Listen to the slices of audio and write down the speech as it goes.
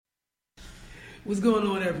What's going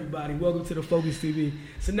on, everybody? Welcome to the Focus TV.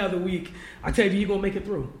 It's another week. I tell you, you're going to make it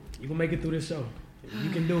through. You're going to make it through this show. You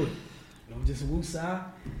can do it. You know, just woosah,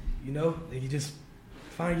 you know, and you just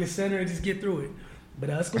find your center and just get through it. But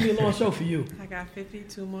it's going to be a long show for you. I got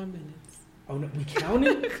 52 more minutes. Oh, no, we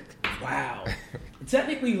counted? Wow.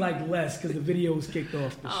 Technically, like less because the video was kicked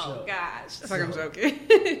off the show. Oh, gosh. That's like I'm joking.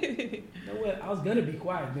 You know what? I was going to be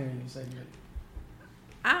quiet during your segment.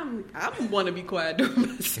 I'm want to be quiet during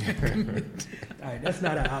my segment. All right, that's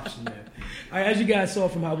not an option there. All right, as you guys saw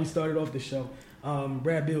from how we started off the show,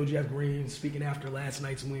 Brad Beal, Jeff Green speaking after last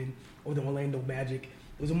night's win over the Orlando Magic.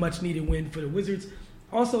 It was a much-needed win for the Wizards.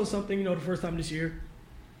 Also something, you know, the first time this year,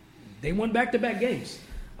 they won back-to-back games.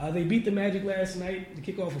 They beat the Magic last night to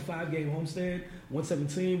kick off a 5-game homestand,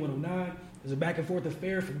 117-109. It was a back-and-forth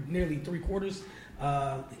affair for nearly three quarters.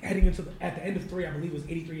 Heading into at the end of three, I believe it was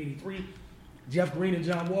 83-83. Jeff Green and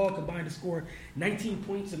John Wall combined to score 19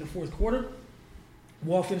 points in the fourth quarter.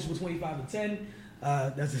 Wall finished with 25 and 10.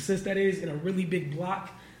 That's assist, that is, and a really big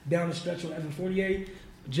block down the stretch on Evan Fournier.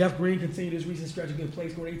 Jeff Green continued his recent stretch of good play,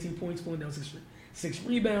 scored 18 points, pulling down six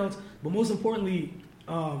rebounds. But most importantly,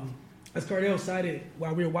 as Cardell cited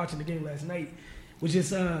while we were watching the game last night, which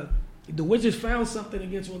is the Wizards found something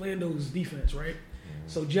against Orlando's defense, right?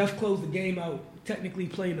 So Jeff closed the game out, technically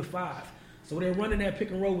playing the 5. So they're running that pick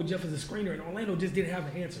and roll with Jeff as a screener, and Orlando just didn't have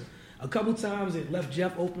an answer. A couple times it left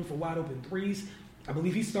Jeff open for wide open threes. I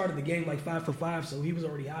believe he started the game like 5 for 5, so he was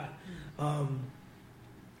already hot.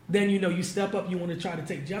 Then, you know, you step up, you want to try to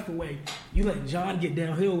take Jeff away. You let John get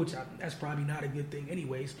downhill, which that's probably not a good thing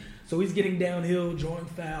anyways. So he's getting downhill, drawing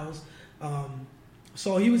fouls.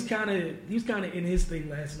 So he was kind of in his thing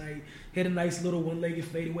last night. Hit a nice little one-legged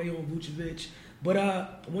fadeaway on Vucevic.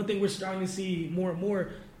 But one thing we're starting to see more and more,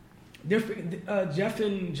 Jeff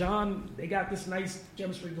and John, they got this nice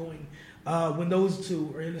chemistry going when those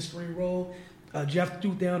two are in the screen roll. Jeff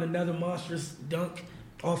threw down another monstrous dunk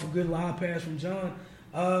off a good lob pass from John.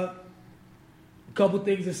 A couple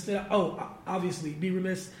things that stood out. Oh, obviously, be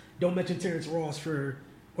remiss, don't mention Terrence Ross for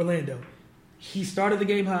Orlando. He started the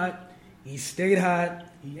game hot. He stayed hot.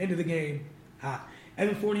 He ended the game hot.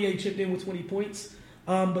 Evan Fournier chipped in with 20 points.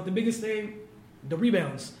 But the biggest thing, the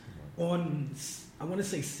rebounds. On, I want to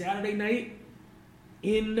say, Saturday night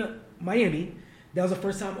in Miami, that was the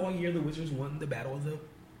first time all year the Wizards won the Battle of the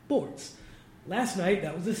Boards. Last night,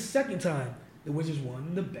 that was the second time the Wizards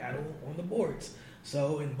won the battle on the boards.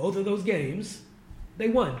 So in both of those games, they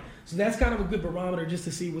won. So that's kind of a good barometer just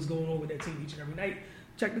to see what's going on with that team each and every night.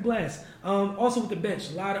 Check the glass. Also with the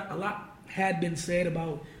bench, a lot had been said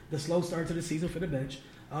about the slow start to the season for the bench.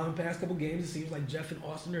 Past couple games, it seems like Jeff and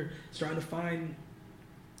Austin are starting to find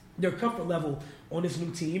their comfort level on this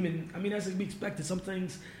new team. And, I mean, as to be expected, some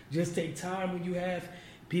things just take time when you have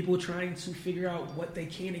people trying to figure out what they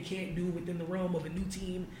can and can't do within the realm of a new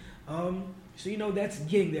team. So, you know, that's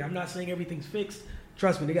getting there. I'm not saying everything's fixed.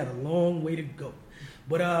 Trust me, they got a long way to go.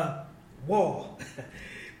 But Wall,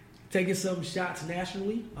 taking some shots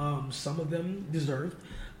nationally, some of them deserved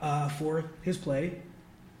for his play,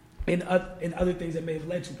 and other things that may have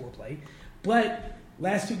led to poor play. But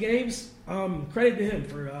last two games, credit to him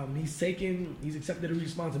for he's accepted the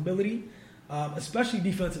responsibility, especially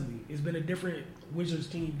defensively. It's been a different Wizards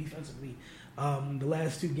team defensively. The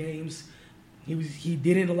last two games, he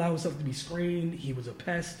didn't allow himself to be screened. He was a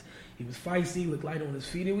pest. He was feisty, looked light on his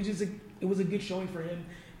feet. It was a good showing for him,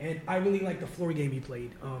 and I really liked the floor game he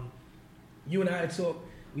played. You and I had talked.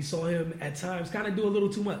 We saw him at times kind of do a little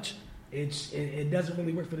too much. It doesn't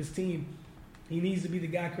really work for this team. He needs to be the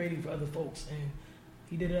guy creating for other folks, and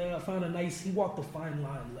he he walked the fine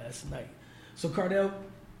line last night. So Cardell,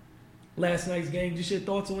 last night's game, just your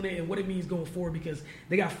thoughts on it and what it means going forward, because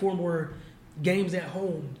they got 4 more games at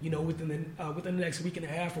home, you know, within the next week and a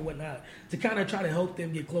half or whatnot, to kind of try to help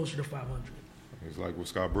them get closer to 500. It's like what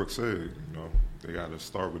Scott Brooks said, you know, they got to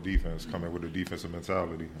start with defense, come in with a defensive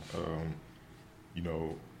mentality. You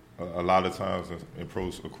know, a lot of times in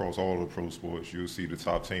pros, across all the pro sports, you'll see the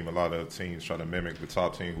top team, a lot of teams try to mimic the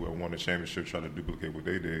top team who have won the championship, try to duplicate what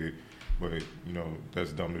they did. But, you know,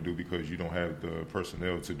 that's dumb to do because you don't have the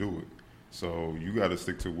personnel to do it. So you got to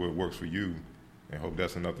stick to what works for you and hope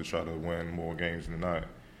that's enough to try to win more games than not.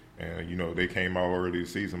 And, you know, they came out early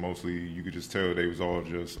this season, mostly, you could just tell it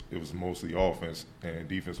was mostly offense and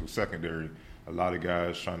defense was secondary. A lot of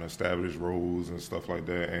guys trying to establish roles and stuff like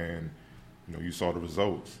that, and, you know, you saw the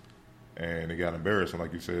results. And it got embarrassing,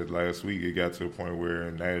 like you said last week. It got to a point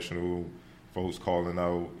where national folks calling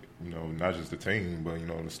out, you know, not just the team, but, you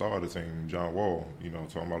know, the star of the team, John Wall, you know,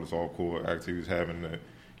 talking about his all-court activities having that,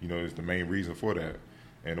 you know, is the main reason for that.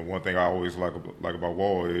 And the one thing I always like about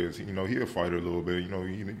Wall is, he a fighter a little bit.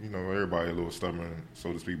 Everybody a little stubborn,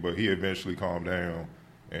 so to speak. But he eventually calmed down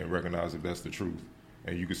and recognized that that's the truth.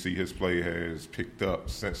 And you can see his play has picked up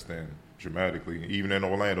since then dramatically. Even in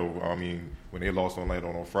Orlando, when they lost Orlando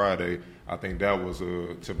on Friday, I think that was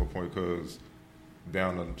a tipping point because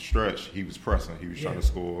down the stretch, he was pressing. He was trying to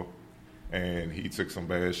score, and he took some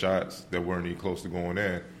bad shots that weren't even close to going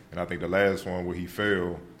in. And I think the last one where he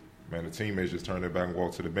fell, man, the teammates just turned their back and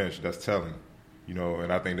walked to the bench. That's telling,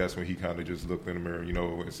 and I think that's when he kind of just looked in the mirror,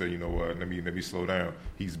 and said, what, let me slow down.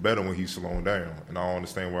 He's better when he's slowing down, and I don't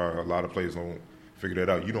understand why a lot of players don't figure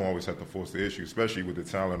that out. You don't always have to force the issue, especially with the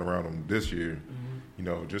talent around him this year.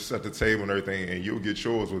 Mm-hmm. Just set the table and everything, and you'll get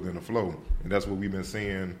yours within the flow. And that's what we've been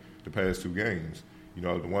seeing the past 2 games.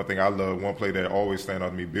 The one thing I love, one play that always stand out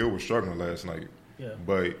to me, Bill was struggling last night. Yeah.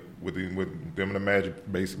 But with them and the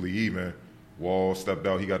Magic basically even, Wall stepped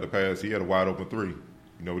out, he got the pass, he had a wide open 3. You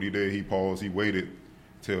know what he did? He paused, he waited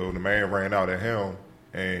till the man ran out at him,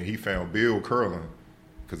 and he found Bill curling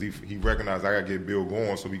because he recognized I got to get Bill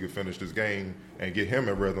going so we could finish this game and get him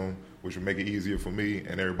in rhythm, which would make it easier for me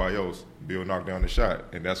and everybody else. Bill knocked down the shot,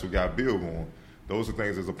 and that's what got Bill going. Those are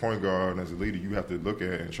things as a point guard and as a leader you have to look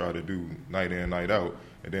at and try to do night in, night out.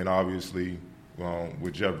 And then obviously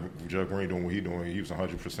with Jeff Green doing what he was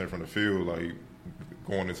 100% from the field, like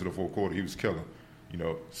going into the fourth quarter, he was killing.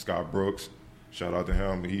 Scott Brooks, shout out to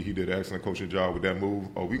him. He did an excellent coaching job with that move.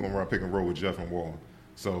 Oh, we going to run pick and roll with Jeff and Wall.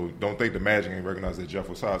 So don't think the Magic ain't recognize that Jeff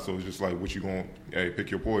was hot. So it's just like, what you going to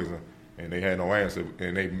pick your poison? And they had no answer.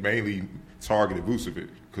 And they mainly targeted Vucevic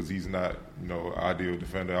because he's not, ideal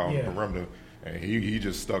defender out on the perimeter. And he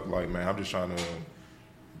just stuck like, man, I'm just trying to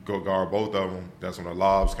go guard both of them. That's when the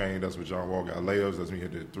lobs came. That's when John Wall got layups. That's when he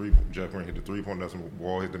hit the 3. Jeff Green hit the 3-point. That's when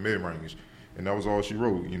Wall hit the mid-range. And that was all she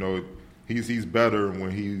wrote. He's better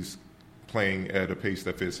when he's playing at a pace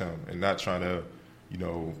that fits him and not trying to,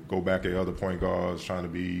 go back at other point guards, trying to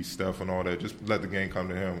be Steph and all that. Just let the game come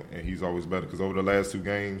to him, and he's always better. Because over the last 2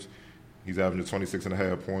 games, he's averaging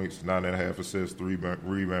 26.5 points, 9.5 assists, 3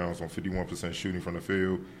 rebounds on 51% shooting from the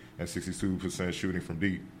field and 62% shooting from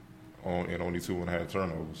deep and only 2.5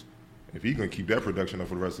 turnovers. If he can keep that production up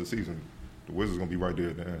for the rest of the season, the Wizards going to be right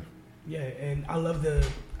there at the end. Yeah, and I love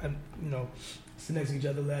sitting next to each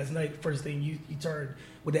other last night. First thing you turned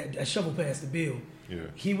with that shovel pass to Bill. Yeah.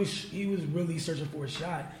 He was really searching for a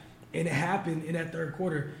shot, and it happened in that third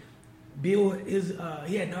quarter. Bill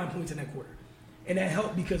he had 9 points in that quarter, and that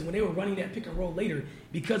helped because when they were running that pick and roll later,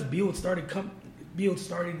 because Bill started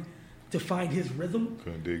to find his rhythm.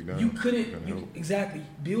 Couldn't dig down. You couldn't exactly.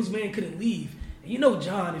 Bill's man couldn't leave. And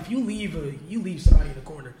John, if you leave somebody in the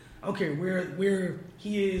corner, I don't care where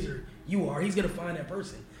he is or you are, he's gonna find that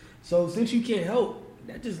person. So since you can't help,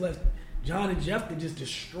 that just left John and Jeff to just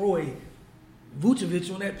destroy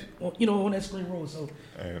Vucevic on that screen roll. So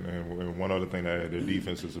and one other thing that their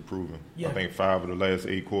defense is improving. Yeah. I think 5 of the last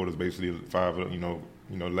 8 quarters, basically 5 of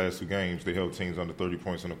the last 2 games, they held teams under 30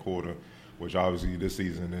 points in a quarter, which obviously this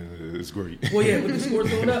season is great. Well, yeah, with the scores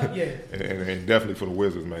going up, yeah. and definitely for the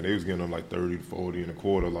Wizards, man, they was getting them like 30, 40 in a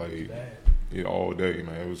quarter, like all day,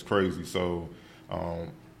 man. It was crazy. So,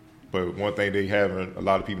 but one thing they haven't, a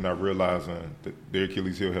lot of people not realizing that their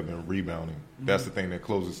Achilles heel have been rebounding. Mm-hmm. That's the thing that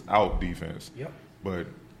closes out defense. Yep. But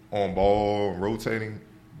on ball, rotating,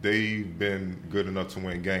 they've been good enough to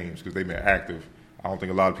win games because they've been active. I don't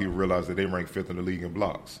think a lot of people realize that they rank 5th in the league in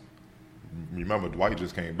blocks. Remember, Dwight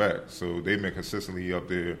just came back, so they've been consistently up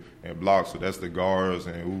there in blocks. So that's the guards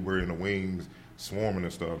and Uber and the wings swarming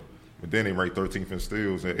and stuff. But then they rank 13th in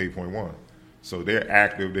steals at 8.1. So they're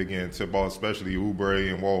active. They're getting tip ball, especially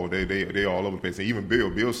Oubre and Wall. They all over the place. And even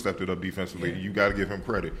Bill stepped it up defensively. Yeah. You got to give him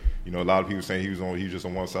credit. A lot of people saying he's just a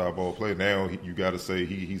one-side ball player. Now you got to say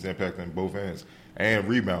he's impacting both ends and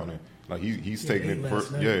rebounding. Like he's taking it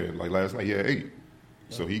first. Yeah, like last night he had 8. Yeah.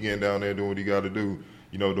 So he getting down there doing what he got to do.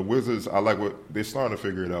 The Wizards, I like what they're starting to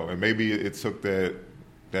figure it out. And maybe it took that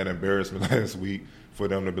embarrassment last week for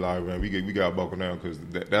them to be like, man, we got to buckle down because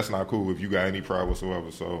that's not cool if you got any pride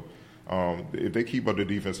whatsoever. So if they keep up the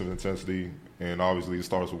defensive intensity, and obviously it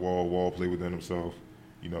starts with Wall play within himself,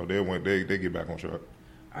 they get back on track.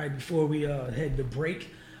 All right, before we head to break,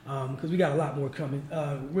 because we got a lot more coming,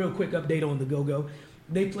 real quick update on the Go-Go.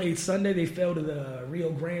 They played Sunday. They fell to the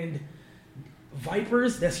Rio Grande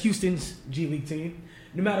Vipers. That's Houston's G League team.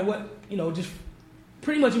 No matter what, just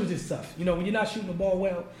pretty much it was just tough. When you're not shooting the ball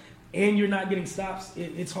well and you're not getting stops,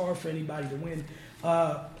 it's hard for anybody to win.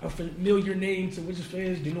 A familiar name to Wizards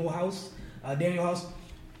fans, Daniel House. I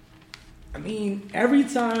mean, every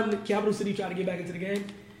time the Capital City tried to get back into the game,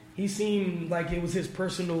 he seemed like it was his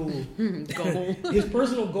personal goal. His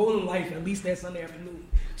personal goal in life, at least that Sunday afternoon,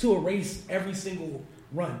 to erase every single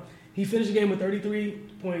run. He finished the game with 33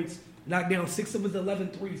 points, knocked down 6 of his 11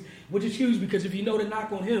 threes, which is huge because if you know the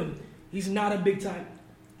knock on him, he's not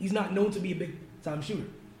known to be a big-time shooter.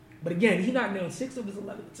 But again, he knocked down 6 of his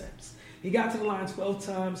 11 attempts. He got to the line 12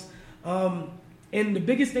 times. And the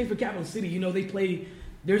biggest thing for Capital City,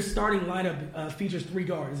 their starting lineup features 3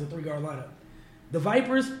 guards. It's a 3-guard lineup. The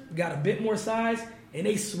Vipers got a bit more size, and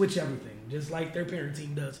they switch everything, just like their parent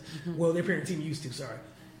team does. Well, their parent team used to, sorry.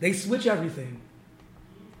 They switch everything.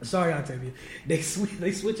 Sorry, Octavia. They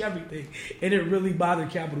switch everything, and it really bothered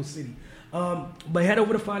Capital City. But head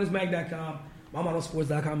over to finestmag.com,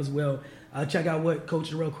 mymodelsports.com as well. Check out what Coach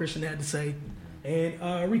Darrell Christian had to say, and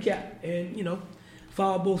recap, and,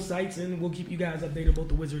 follow both sites, and we'll keep you guys updated about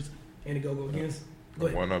the Wizards and the Go-Go Against. Go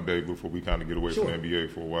ahead. One update before we kind of get away from the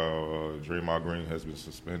NBA for a while. Draymond Green has been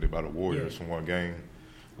suspended by the Warriors from one game.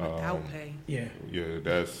 Without pay. Yeah,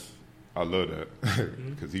 I love that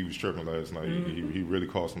because he was tripping last night. Mm-hmm. He really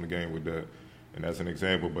cost him the game with that, and that's an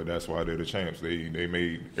example. But that's why they're the champs. They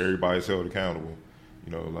made everybody's held accountable.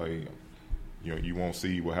 You won't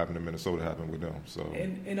see what happened in Minnesota happen with them. So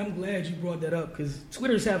and I'm glad you brought that up because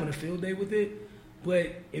Twitter's having a field day with it.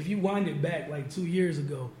 But if you wind it back like 2 years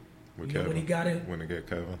ago, when he got in, when they got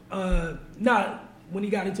Kevin, when he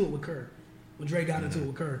got into it with Kerr, when Dre got into it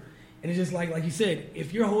with Kerr, and it's just like you said,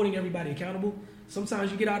 if you're holding everybody accountable,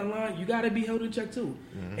 sometimes you get out of line, you got to be held in check too.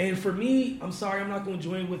 Mm-hmm. And for me, I'm sorry, I'm not going to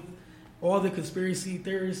join with all the conspiracy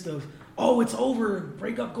theorists of, it's over,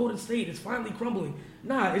 break up Golden State, it's finally crumbling.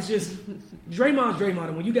 Nah, it's just Draymond's Draymond,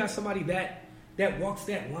 and when you got somebody that walks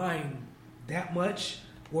that line that much,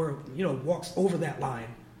 or walks over that line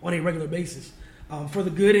on a regular basis, for the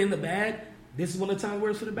good and the bad, this is one of the times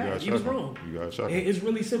where it's for the bad. He was wrong. You got to check him. It's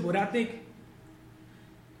really simple. And I think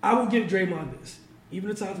I will give Draymond this. Even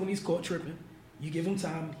the times when he's caught tripping, you give him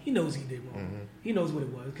time. He knows he did wrong. Mm-hmm. He knows what it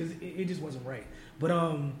was because it just wasn't right. But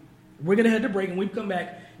we're gonna head to break, and when we come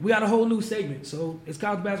back, we got a whole new segment. So it's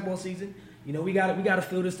college basketball season. We got to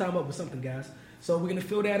fill this time up with something, guys. So we're gonna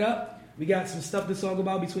fill that up. We got some stuff to talk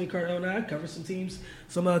about between Cardell and I. Cover some teams,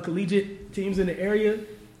 some collegiate teams in the area.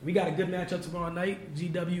 We got a good matchup tomorrow night,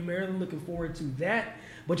 GW Maryland. Looking forward to that.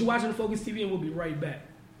 But you're watching the Focus TV, and we'll be right back.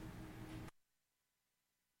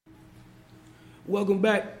 Welcome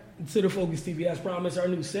back to the Focus TV. As promised, our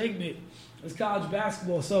new segment is college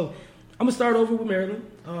basketball. So I'm going to start over with Maryland.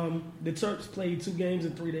 The Terps played 2 games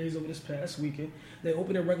in 3 days over this past weekend. They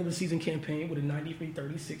opened their regular season campaign with a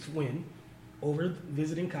 93-36 win over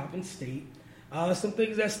visiting Coppin State. Some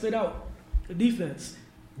things that stood out. The defense,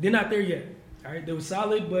 they're not there yet. All right, they were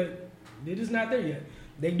solid, but they're just not there yet.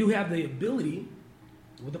 They do have the ability,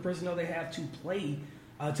 with the personnel they have, to play,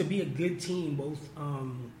 to be a good team, both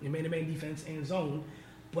in man-to-man defense and zone.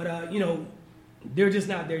 But, they're just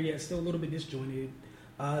not there yet, still a little bit disjointed.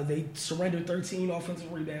 They surrendered 13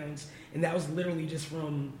 offensive rebounds, and that was literally just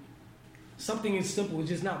from something as simple as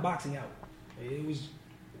just not boxing out. It was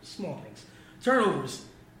small things. Turnovers.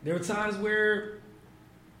 There were times where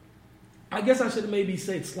I guess I should have maybe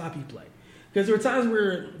said sloppy play. Because there were times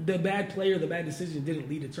where the bad play or the bad decision didn't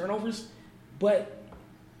lead to turnovers, but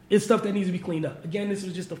it's stuff that needs to be cleaned up. Again, this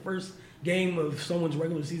was just the first game of someone's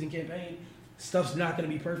regular season campaign. Stuff's not going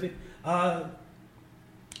to be perfect.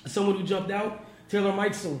 Someone who jumped out, Taylor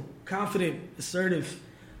Meitzel, confident, assertive.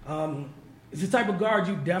 It's the type of guard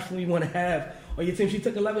you definitely want to have on your team. She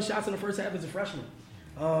took 11 shots in the first half as a freshman.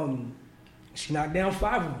 She knocked down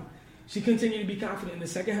 5 of them. She continued to be confident in the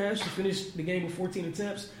second half. She finished the game with 14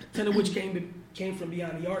 attempts, 10 of which came from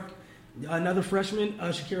beyond the arc. Another freshman,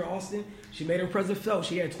 Shakira Austin, she made her presence felt.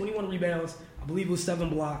 She had 21 rebounds. I believe it was 7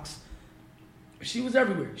 blocks. She was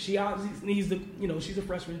everywhere. She obviously needs to, she's a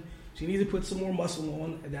freshman. She needs to put some more muscle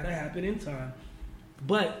on. That'll happen in time.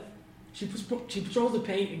 But she patrols the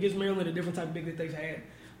paint. It gives Maryland a different type of big that they've had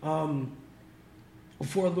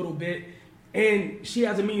for a little bit. And she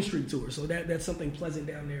has a mean streak to her, so that's something pleasant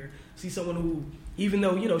down there. See someone who, even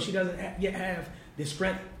though, she doesn't yet have the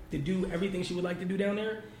strength to do everything she would like to do down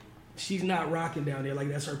there, she's not rocking down there. Like,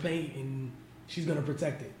 that's her paint, and she's going to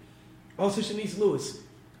protect it. Also, Shanice Lewis.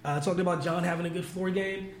 Talked about John having a good floor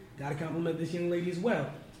game. Got to compliment this young lady as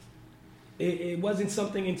well. It wasn't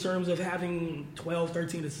something in terms of having 12,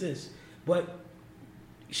 13 assists, but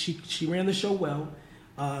she ran the show well.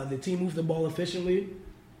 The team moved the ball efficiently.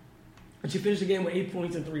 And she finished the game with 8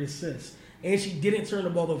 points and 3 assists. And she didn't turn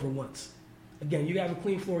the ball over once. Again, you have a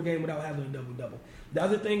clean floor game without having a double-double. The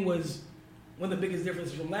other thing was, one of the biggest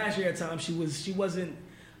differences from last year at times, she was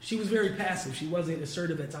very passive. She wasn't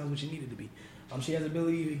assertive at times when she needed to be. She has the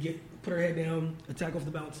ability to put her head down, attack off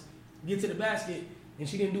the bounce, get to the basket, and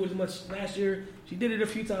she didn't do it as much last year. She did it a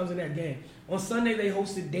few times in that game. On Sunday, they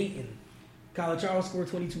hosted Dayton. Kyla Charles scored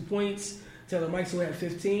 22 points. Taylor Mikesell had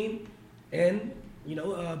 15. And,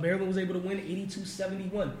 Maryland was able to win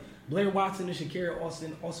 82-71. Blair Watson and Shakira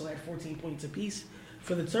Austin also had 14 points apiece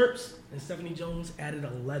for the Terps, and Stephanie Jones added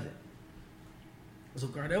 11. So,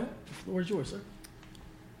 Cardell, the floor is yours, sir.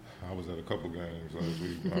 I was at a couple games last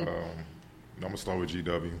week. I'm going to start with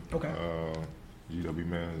GW. Okay. GW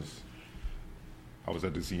men's. I was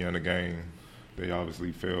at the Siena game. They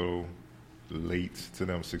obviously fell late to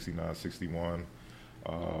them, 69-61.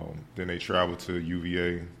 Then they traveled to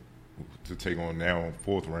UVA to take on now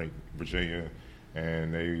fourth-ranked Virginia,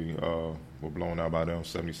 and they were blown out by them,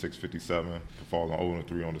 76-57, to fall on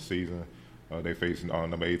 0-3 on the season. They faced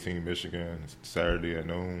number 18 Michigan Saturday at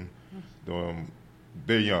noon.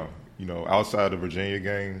 They're young. Outside the Virginia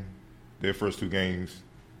game, their first two games,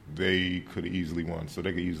 they could have easily won. So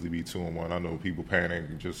they could easily be 2-1. I know people panic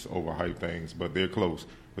and just overhype things, but they're close.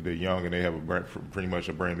 But they're young, and they have pretty much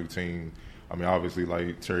a brand new team. I mean, obviously,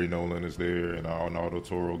 like Terry Nolan is there, and Arnaldo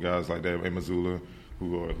Toro, guys like that, and Missoula,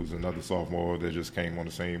 who's another sophomore that just came on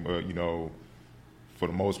the scene. But, for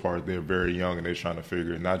the most part, they're very young, and they're trying to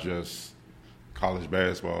figure not just college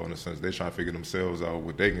basketball in a sense. They're trying to figure themselves out,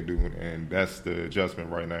 what they can do, and that's the adjustment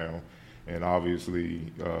right now. And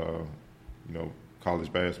obviously,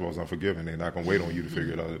 college basketball is unforgiving. They're not going to wait on you to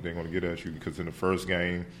figure it out. They're going to get at you because in the first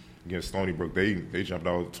game against Stony Brook, they jumped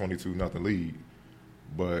out 22-0 lead,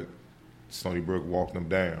 but Stony Brook walked them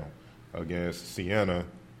down. Against Siena,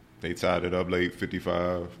 they tied it up late,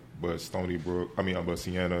 55, but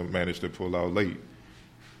Siena managed to pull out late.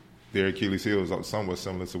 Their Achilles heel is somewhat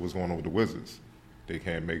similar to what's going on with the Wizards. They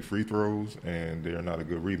can't make free throws, and they're not a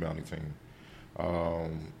good rebounding team.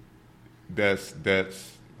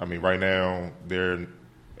 Right now, they're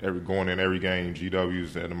going in every game,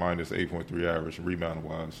 GW's at a minus 8.3 average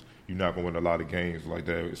rebounding-wise. You're not going to win a lot of games like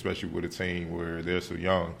that, especially with a team where they're so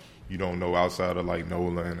young. You don't know outside of like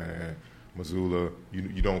Nolan and Missoula.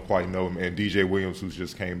 You don't quite know. And DJ Williams, who's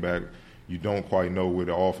just came back, you don't quite know where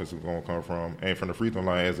the offense is going to come from. And from the free throw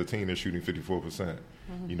line, as a team, they're shooting 54%.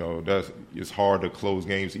 It's hard to close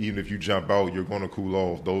games. Even if you jump out, you're going to cool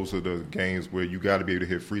off. Those are the games where you got to be able to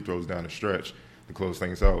hit free throws down the stretch to close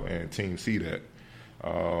things out, and teams see that.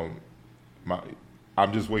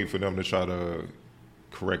 I'm just waiting for them to try to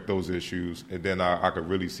correct those issues, and then I could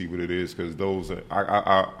really see what it is, because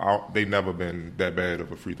they've never been that bad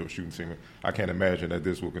of a free throw shooting team. I can't imagine that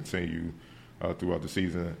this will continue throughout the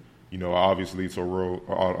season. Obviously,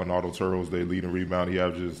 Arnaldo Toro's their leading rebound.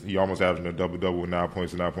 He almost averaging a double-double with 9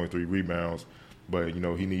 points and 9.3 rebounds, but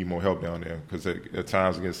he need more help down there, because at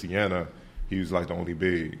times against Siena, he was like the only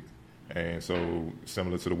big. And so,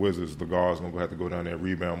 similar to the Wizards, the guards going to have to go down there and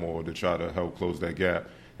rebound more to try to help close that gap.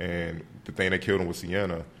 And the thing that killed them with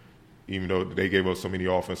Siena, even though they gave us so many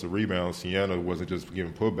offensive rebounds, Siena wasn't just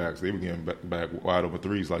giving putbacks. They were getting back wide open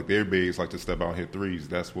threes. Like, their bigs like to step out and hit threes.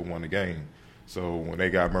 That's what won the game. So when they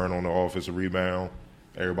got burned on the offensive rebound,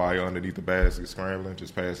 everybody underneath the basket scrambling,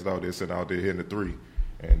 just pass it out. They're sitting out there hitting the three.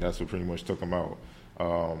 And that's what pretty much took them out.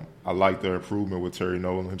 I like their improvement with Terry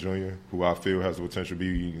Nolan Jr., who I feel has the potential to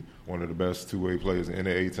be one of the best two-way players in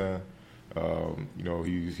the A-10.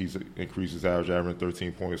 He's increased his average, averaging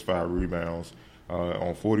 13 points, 5 rebounds.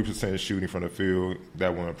 On 40% shooting from the field,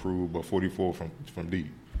 that will improve, but 44 from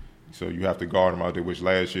deep. So you have to guard him out there, which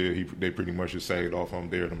last year they pretty much just sagged off him,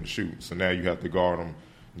 dared him to shoot. So now you have to guard him,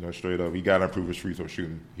 straight up. He got to improve his free throw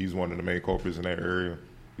shooting. He's one of the main culprits in that area.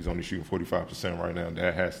 He's only shooting 45% right now.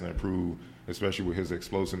 That has to improve, especially with his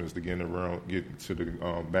explosiveness to get to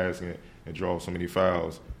the basket and draw so many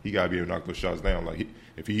fouls. He got to be able to knock those shots down. Like,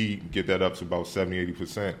 if he get that up to about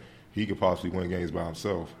 70-80%, he could possibly win games by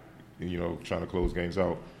himself, trying to close games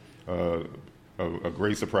out. A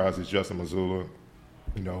great surprise is Justin Missoula,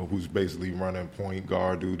 who's basically running point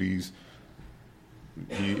guard duties.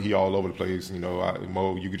 He all over the place.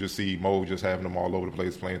 Mo, you could just see Mo just having them all over the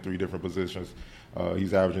place, playing 3 different positions.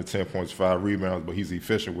 He's averaging 10 points, 5 rebounds, but he's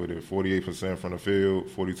efficient with it. 48% from the field,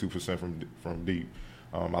 42% from deep.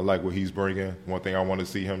 I like what he's bringing. One thing I want to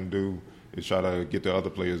see him do is try to get the other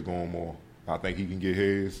players going more. I think he can get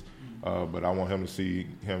his, but I want him to see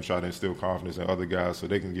him try to instill confidence in other guys so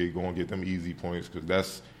they can get them easy points, because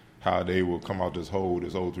that's how they will come out this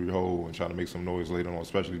 0-3 hole, and try to make some noise later on,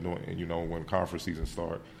 especially when conference season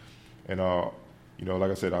start. And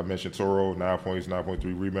like I said, I mentioned Toro, 9 points,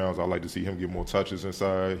 9.3 rebounds. I like to see him get more touches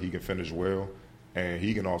inside. He can finish well, and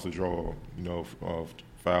he can also draw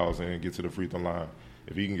fouls and get to the free throw line.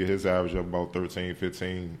 If he can get his average up about 13,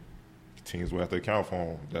 15, teams will have to account for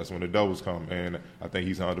him. That's when the doubles come, and I think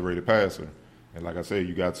he's an underrated passer. And like I said,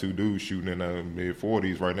 you got two dudes shooting in the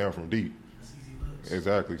mid-40s right now from deep. That's easy looks.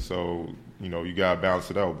 Exactly. So, you got to balance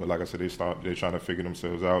it out. But like I said, they're trying to figure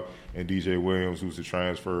themselves out. And DJ Williams, who's a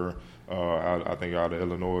transfer, I think out of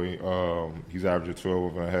Illinois, he's averaging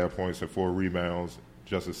 12.5 points and 4 rebounds,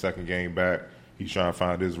 just his second game back. He's trying to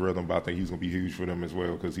find his rhythm, but I think he's going to be huge for them as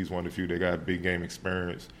well because he's one of the few that got big game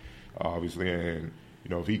experience, obviously. And,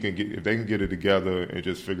 if they can get it together and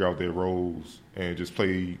just figure out their roles and just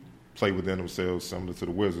play within themselves, similar to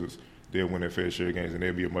the Wizards, they'll win their fair share of games, and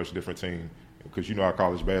they'll be a much different team. Because how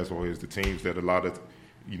college basketball is, the teams that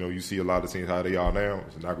you see a lot of teams how they are now,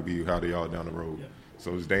 it's not going to be how they are down the road. Yeah.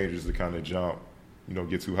 So it's dangerous to kind of jump,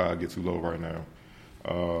 get too high, get too low right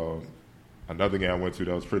now. Another game I went to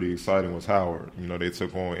that was pretty exciting was Howard. They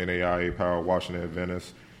took on NAIA Power Washington at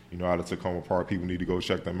Venice. Out of Tacoma Park, people need to go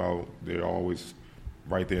check them out. They're always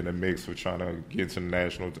right there in the mix for trying to get into the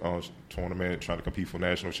national tournament, trying to compete for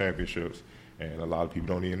national championships. And a lot of people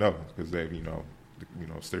don't even know because they,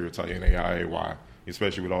 stereotype NAIA,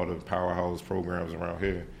 especially with all the powerhouse programs around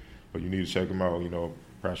here. But you need to check them out.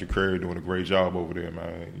 Patrick Curry doing a great job over there,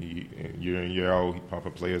 man. Year in, year out, he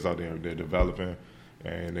pumping players out there. They're developing,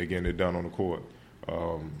 and they're getting it done on the court.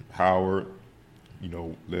 Howard,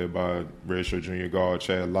 led by redshirt junior guard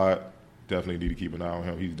Chad Lott, definitely need to keep an eye on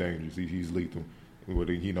him. He's dangerous. He's lethal.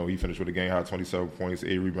 He finished with a game high 27 points,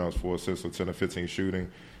 8 rebounds, 4 assists, so 10 of 15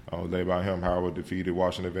 shooting. Led by him, Howard defeated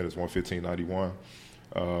Washington Venice 115-91.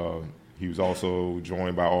 He was also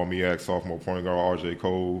joined by All-MEAC sophomore point guard R.J.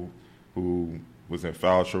 Cole, who was in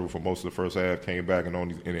foul trouble for most of the first half, came back and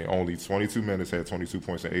in only 22 minutes had 22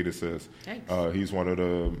 points and 8 assists. He's one of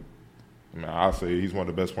the I say he's one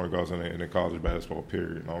of the best point guards in the college basketball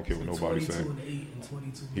period. I don't care what nobody says. 22 and 8 and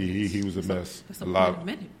 22 minutes. He was the best. That's a lot of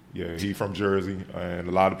minute. Yeah, he's from Jersey, and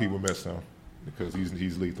a lot of people miss him because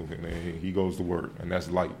he's lethal and he goes to work, and that's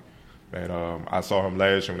light. And I saw him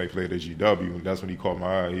last year when they played at GW, and that's when he caught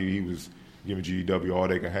my eye. He was giving GW all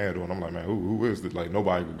they could handle, and I'm like, man, who is this? Like,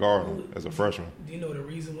 nobody could guard him as a freshman. Do you know the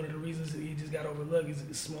reason? One of the reasons that he just got overlooked is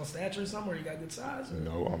his small stature or something, or he got good size? Or?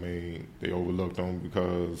 No, I mean they overlooked him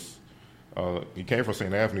because he came from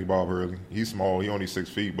St. Anthony, Bob Hurley. He's small. He only 6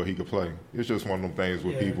 feet, but he could play. It's just one of them things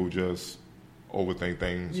where people just overthink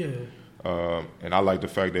things. Yeah. And I like the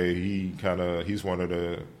fact that he's one of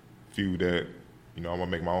the few that, I'm going to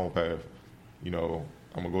make my own path. I'm going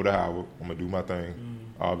to go to Howard. I'm going to do my thing.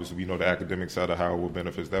 Obviously, we know the academic side of Howard, what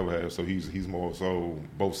benefits that would have. So he's more so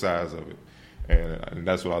both sides of it. And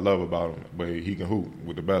that's what I love about him. But he can hoop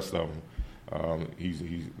with the best of them. He's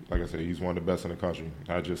like I said, he's one of the best in the country.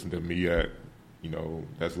 Not just the MEAC,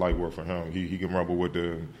 that's light work for him. He can rumble with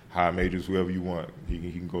the high majors, whoever you want. He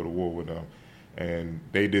can go to war with them. And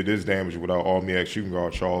they did this damage without All-MEAC shooting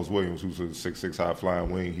guard Charles Williams, who's a 6'6" high-flying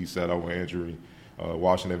wing. He sat out with injury.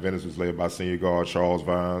 Washington Venice was led by senior guard Charles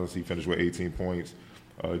Vines. He finished with 18 points.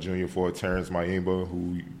 Junior forward Terrence Mayimba,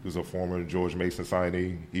 who was a former George Mason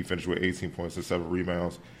signee. He finished with 18 points and 7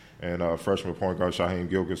 rebounds. And freshman point guard Shaheem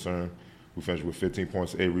Gilkerson, who finished with 15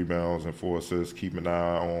 points, 8 rebounds, and 4 assists. Keep an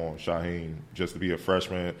eye on Shaheem. Just to be a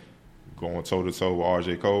freshman, going toe-to-toe with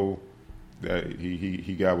R.J. Cole, that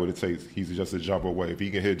he got what it takes. He's just a jumper away. If he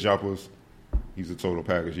can hit jumpers, he's a total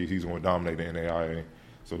package. He's going to dominate the NAIA.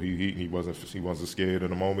 So he wasn't scared in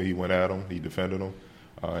the moment. He went at him. He defended him.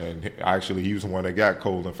 And actually, he was the one that got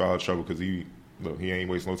Cole in foul trouble because he ain't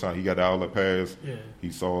wasting no time. He got the outlet pass. Yeah. He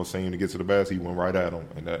saw a seam to get to the basket. He went right at him.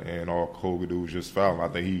 And all Cole could do was just foul him. I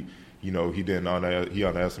think he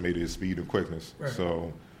underestimated his speed and quickness. Right.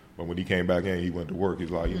 So, but when he came back in, he went to work. He's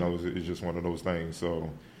like, it's just one of those things. So,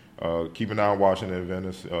 keep an eye on Washington and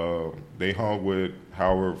Venice. They hung with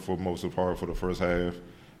Howard for most of the part for the first half,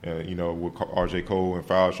 with R.J. Cole and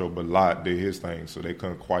foul show, but Lott did his thing, so they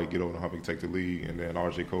couldn't quite get over the hump and take the lead. And then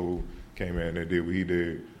R.J. Cole came in and did what he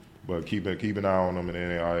did. But keep an eye on them in the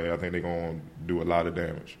NAIA. I think they're going to do a lot of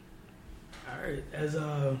damage. All right. As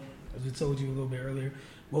we told you a little bit earlier,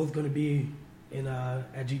 both going to be in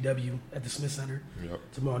at GW at the Smith Center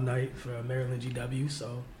tomorrow night for Maryland GW.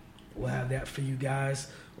 So we'll have that for you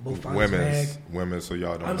guys. We'll both women's, so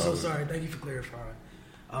y'all don't know. I'm so sorry. Thank you for clarifying.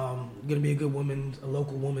 Going to be a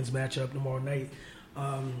local women's matchup tomorrow night.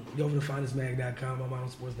 Go over to finestmag.com,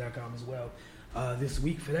 mymountainsports.com as well this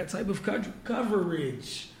week for that type of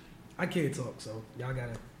coverage. I can't talk, so y'all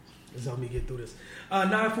got to just help me get through this.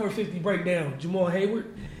 9-4-50 breakdown. Jamal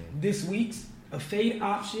Hayward, this week's a fade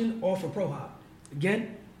option off a pro hop.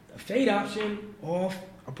 Again, a fade option off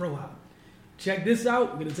a pro hop. Check this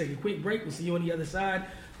out. We're going to take a quick break. We'll see you on the other side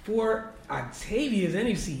for Octavia's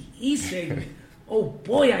NFC East segment. Oh,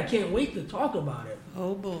 boy, I can't wait to talk about it.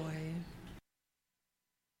 Oh, boy.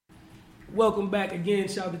 Welcome back again.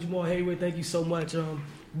 Shout out to Jamal Hayward. Thank you so much.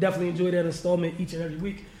 Definitely enjoy that installment each and every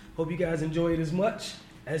week. Hope you guys enjoy it as much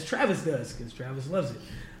as Travis does, because Travis loves it.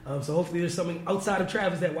 So hopefully there's something outside of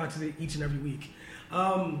Travis that watches it each and every week.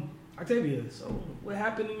 Octavia, so what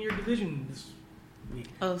happened in your division this week?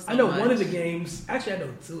 Oh, so I know much. one of the games. Actually, I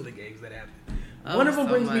know two of the games that happened. Oh, One of them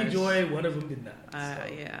so brings me much. joy. One of them did not.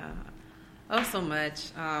 Yeah. Oh, so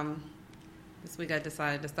much. This week I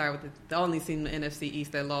decided to start with the only team in the NFC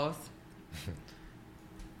East that lost.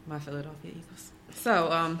 My Philadelphia Eagles. So,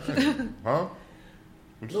 Huh?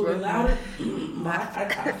 A little bit louder.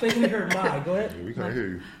 I think we heard my. Go ahead. Yeah, we can't hear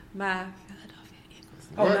you. my Philadelphia Eagles.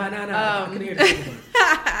 Oh, no. I couldn't hear the second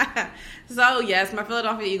one. So, yes, my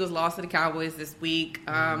Philadelphia Eagles lost to the Cowboys this week.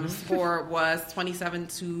 Score was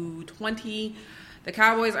 27-20. The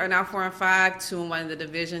Cowboys are now 4-5, 2-1 in the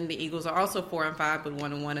division. The Eagles are also 4-5, but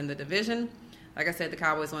 1-1 in the division. Like I said, the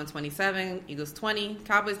Cowboys won 27, Eagles 20.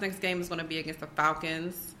 Cowboys' next game is going to be against the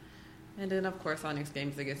Falcons. And then, of course, our next game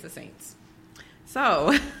is against the Saints.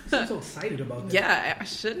 So, I'm so excited about that. yeah, I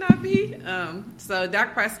should not be. So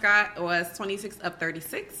Dak Prescott was 26 of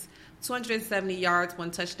 36, 270 yards,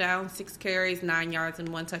 1 touchdown, 6 carries, 9 yards, and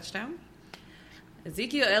 1 touchdown.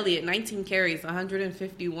 Ezekiel Elliott, 19 carries,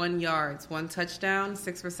 151 yards, 1 touchdown,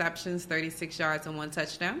 6 receptions, 36 yards, and 1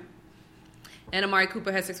 touchdown. And Amari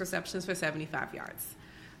Cooper had 6 receptions for 75 yards.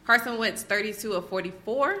 Carson Wentz, 32 of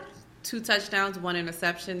 44, 2 touchdowns, 1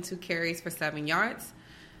 interception, 2 carries for 7 yards.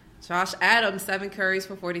 Josh Adams, 7 carries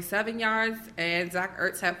for 47 yards. And Zach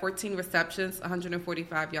Ertz had 14 receptions,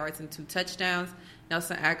 145 yards, and 2 touchdowns.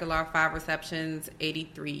 Nelson Aguilar, 5 receptions,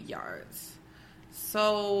 83 yards.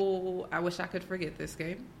 So I wish I could forget this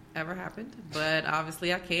game ever happened, but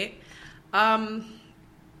obviously I can't.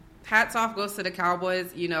 Hats off goes to the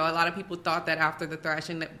Cowboys. You know, a lot of people thought that after the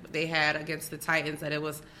thrashing that they had against the Titans that it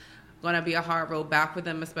was going to be a hard road back for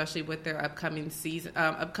them, especially with their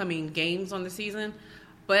upcoming games on the season.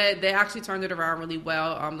 But they actually turned it around really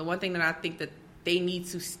well. The one thing that I think that they need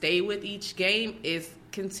to stay with each game is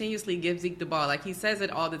continuously give Zeke the ball. Like he says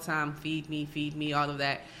it all the time, feed me, all of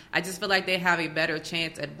that. I just feel like they have a better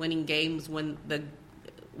chance at winning games when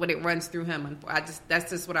it runs through him. That's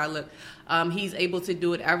just what I look. He's able to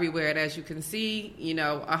do it everywhere, and as you can see,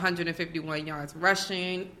 151 yards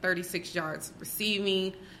rushing, 36 yards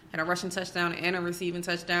receiving, and a rushing touchdown and a receiving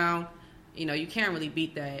touchdown. You can't really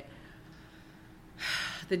beat that.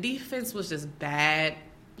 The defense was just bad.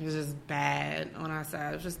 It was just bad on our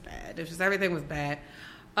side. It was just bad. Everything was bad.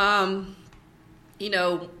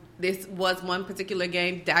 This was one particular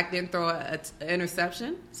game. Dak didn't throw an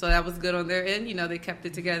interception, so that was good on their end. They kept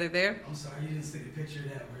it together there. I'm sorry, you didn't see the picture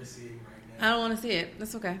that we're seeing right now. I don't want to see it.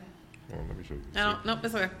 That's okay. Oh, let me show you. Nope,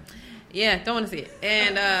 it's okay. Yeah, don't want to see it.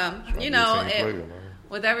 And,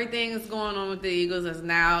 with everything that's going on with the Eagles as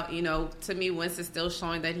now, to me, Wentz is still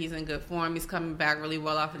showing that he's in good form. He's coming back really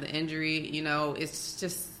well off of the injury. It's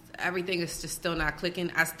just everything is just still not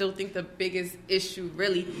clicking. I still think the biggest issue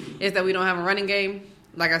really is that we don't have a running game.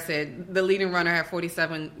 Like I said, the leading runner had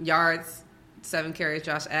 47 yards, 7 carries,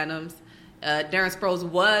 Josh Adams. Darren Sproles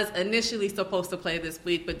was initially supposed to play this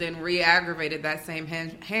week, but then re-aggravated that same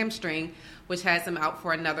hamstring, which has him out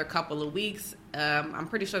for another couple of weeks. I'm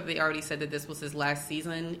pretty sure they already said that this was his last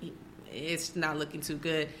season. It's not looking too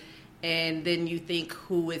good. And then you think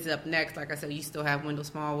who is up next. Like I said, you still have Wendell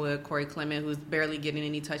Smallwood, Corey Clement, who's barely getting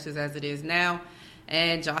any touches as it is now,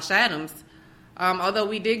 and Josh Adams. Although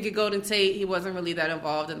we did get Golden Tate, he wasn't really that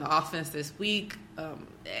involved in the offense this week.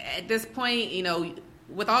 At this point,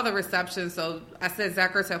 with all the receptions, so I said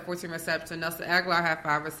Zach Ertz had 14 receptions, Nelson Aguilar had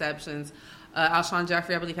 5 receptions, Alshon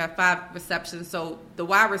Jeffrey, I believe, had 5 receptions. So the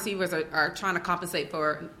wide receivers are trying to compensate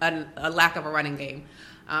for a lack of a running game.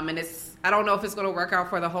 And I don't know if it's going to work out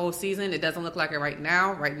for the whole season. It doesn't look like it right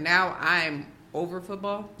now. Right now, I'm over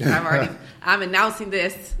football. I'm announcing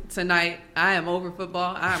this tonight. I am over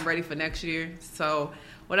football. I'm ready for next year. So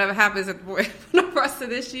whatever happens for the rest of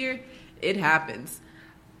this year, it happens.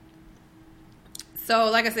 So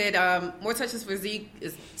like I said, more touches for Zeke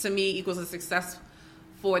is to me equals a success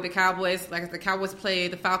for the Cowboys. Like the Cowboys play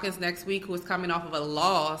the Falcons next week, who is coming off of a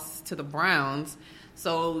loss to the Browns.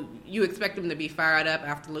 So you expect them to be fired up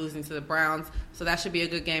after losing to the Browns. So that should be a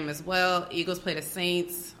good game as well. Eagles play the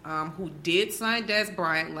Saints, who did sign Des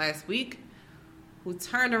Bryant last week, who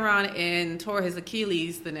turned around and tore his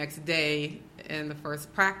Achilles the next day in the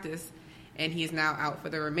first practice. And he's now out for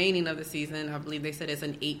the remaining of the season. I believe they said it's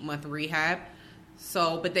an 8-month rehab.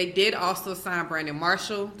 But they did also sign Brandon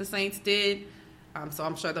Marshall, the Saints did. So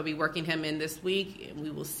I'm sure they'll be working him in this week. And we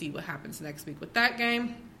will see what happens next week with that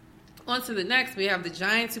game. On to the next, we have the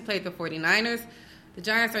Giants who played the 49ers. The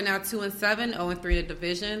Giants are now 2-7, 0-3 in the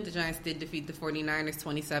division. The Giants did defeat the 49ers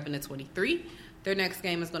 27-23. Their next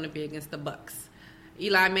game is going to be against the Bucks.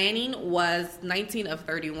 Eli Manning was 19 of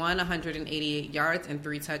 31, 188 yards and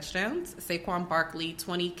 3 touchdowns. Saquon Barkley,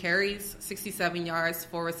 20 carries, 67 yards,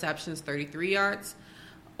 4 receptions, 33 yards.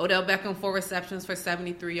 Odell Beckham, 4 receptions for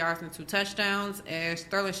 73 yards and 2 touchdowns. And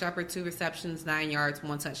Sterling Shepard, 2 receptions, 9 yards,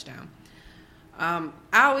 1 touchdown. I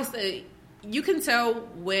always say, you can tell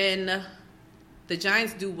when the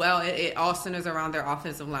Giants do well, it all centers around their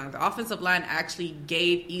offensive line. The offensive line actually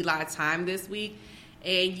gave Eli time this week,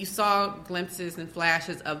 and you saw glimpses and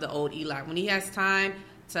flashes of the old Eli. When he has time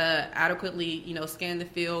to adequately, scan the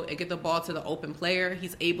field and get the ball to the open player,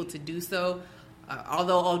 he's able to do so.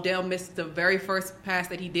 Although Odell missed the very first pass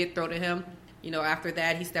that he did throw to him, after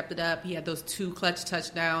that he stepped it up. He had those 2 clutch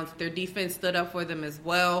touchdowns. Their defense stood up for them as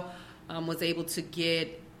well, was able to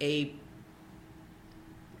get a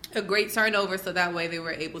great turnover, so that way they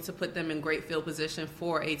were able to put them in great field position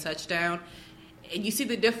for a touchdown. And you see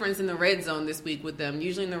the difference in the red zone this week with them.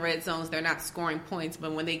 Usually in the red zones, they're not scoring points,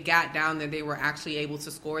 but when they got down there, they were actually able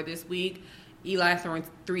to score this week. Eli throwing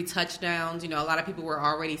 3 touchdowns. A lot of people were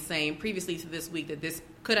already saying previously to this week that this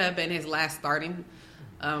could have been his last starting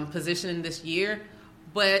position this year.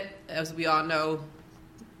 But as we all know,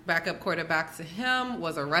 backup quarterback to him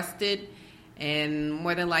was arrested. And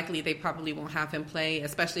more than likely, they probably won't have him play,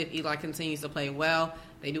 especially if Eli continues to play well.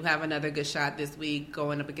 They do have another good shot this week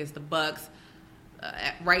going up against the Bucks.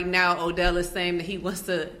 Right now, Odell is saying that he wants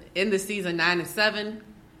to end the season 9-7.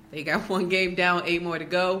 They got 1 game down, 8 more to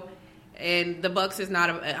go. And the Bucks is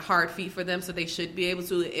not a hard feat for them, so they should be able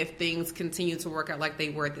to if things continue to work out like they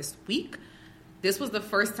were this week. This was the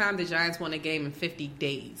first time the Giants won a game in 50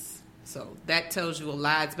 days. So that tells you a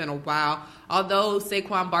lot. It's been a while. Although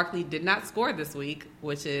Saquon Barkley did not score this week,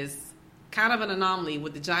 which is kind of an anomaly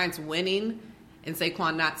with the Giants winning and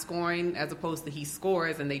Saquon not scoring as opposed to he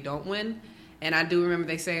scores and they don't win. And I do remember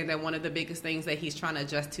they saying that one of the biggest things that he's trying to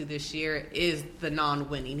adjust to this year is the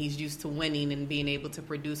non-winning. He's used to winning and being able to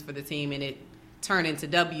produce for the team and it turn into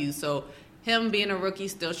W's. So him being a rookie,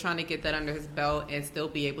 still trying to get that under his belt and still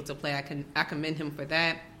be able to play, I commend him for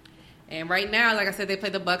that. And right now, like I said, they play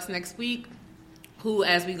the Bucks next week, who,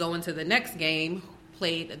 as we go into the next game,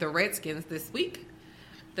 played the Redskins this week.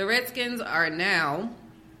 The Redskins are now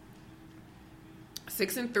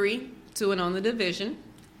 6-3, 2-0 the division.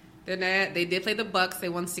 They did play the Bucks. They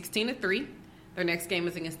won 16-3. Their next game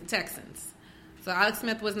is against the Texans. So Alex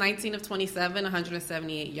Smith was 19 of 27,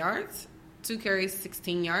 178 yards, 2 carries,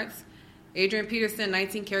 16 yards. Adrian Peterson,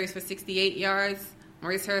 19 carries for 68 yards.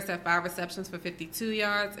 Maurice Harris had 5 receptions for 52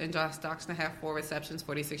 yards, and Josh Doctson had 4 receptions,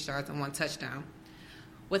 46 yards, and 1 touchdown.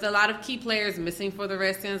 With a lot of key players missing for the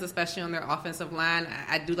Redskins, especially on their offensive line,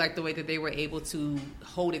 I do like the way that they were able to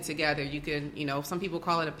hold it together. You can, some people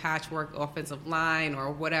call it a patchwork offensive line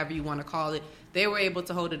or whatever you want to call it. They were able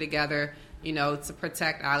to hold it together, to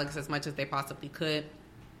protect Alex as much as they possibly could.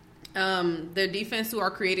 Their defense, who are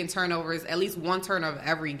creating turnovers, at least 1 turnover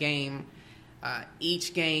every game,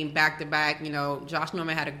 each game back-to-back. Josh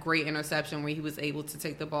Norman had a great interception where he was able to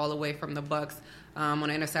take the ball away from the Bucks on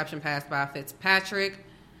an interception pass by Fitzpatrick.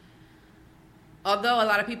 Although a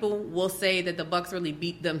lot of people will say that the Bucks really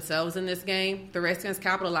beat themselves in this game, the Redskins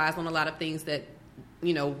capitalized on a lot of things that,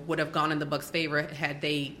 would have gone in the Bucks' favor had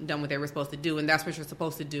they done what they were supposed to do, and that's what you're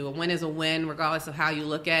supposed to do. A win is a win, regardless of how you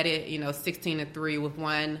look at it. 16-3 with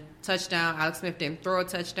 1 touchdown. Alex Smith didn't throw a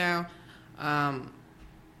touchdown.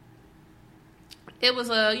 It was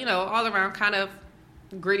a, all-around kind of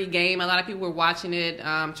gritty game. A lot of people were watching it,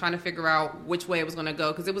 trying to figure out which way it was going to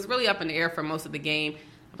go, because it was really up in the air for most of the game.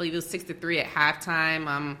 I believe it was 6-3 at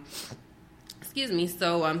halftime.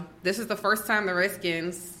 So this is the first time the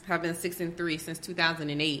Redskins have been 6-3 since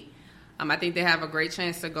 2008. I think they have a great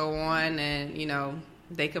chance to go on, and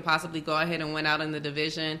they could possibly go ahead and win out in the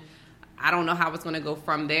division. I don't know how it's going to go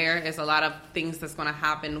from there. There's a lot of things that's going to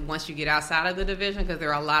happen once you get outside of the division, because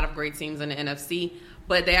there are a lot of great teams in the NFC.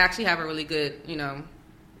 But they actually have a really good,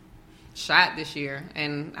 shot this year,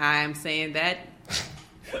 and I'm saying that.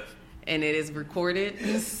 And it is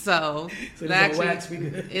recorded, so it's on wax.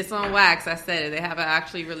 It's on wax. I said it. They have an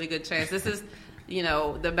actually really good chance. This is,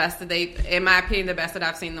 the best that in my opinion, the best that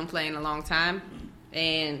I've seen them play in a long time.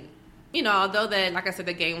 And, although that, like I said,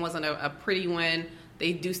 the game wasn't a pretty win,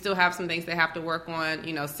 they do still have some things they have to work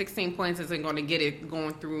on. 16 points isn't going to get it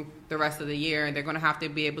going through the rest of the year, and they're going to have to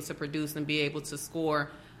be able to produce and be able to score,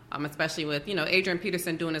 especially with, Adrian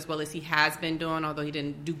Peterson doing as well as he has been doing, although he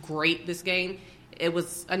didn't do great this game. It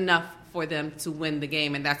was enough for them to win the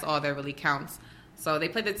game, and that's all that really counts. So they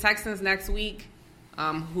play the Texans next week.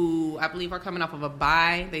 who I believe are coming off of a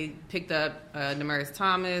bye. They picked up Demaryius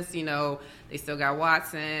Thomas. You know, they still got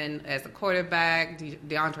Watson as a quarterback,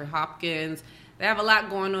 DeAndre Hopkins. They have a lot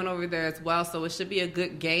going on over there as well, so it should be a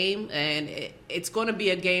good game. And it's going to be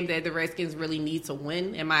a game that the Redskins really need to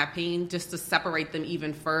win, in my opinion, just to separate them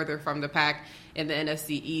even further from the pack in the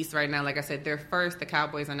NFC East right now. Like I said, they're first. The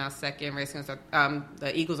Cowboys are now second. Redskins are,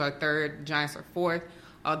 the Eagles are third. Giants are fourth.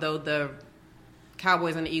 Although the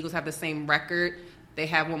Cowboys and the Eagles have the same record, they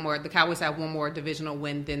have one more. The Cowboys have one more divisional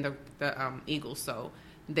win than the Eagles, so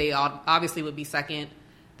they obviously would be second.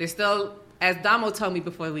 They're still, as Damo told me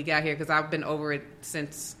before we got here, because I've been over it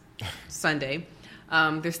since Sunday.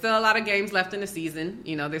 There's still a lot of games left in the season.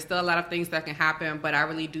 You know, there's still a lot of things that can happen, but I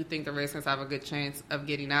really do think the Redskins have a good chance of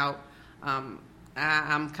getting out. I'm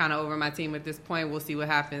kind of over my team at this point. We'll see what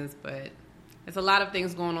happens, but there's a lot of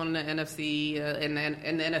things going on in the NFC in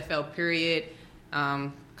the NFL period.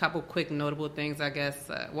 Couple quick notable things, I guess.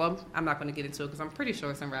 Well, I'm not going to get into it because I'm pretty sure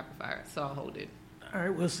it's in rapid fire, so I'll hold it. All right.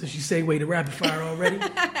 Well, since you segue to rapid fire already,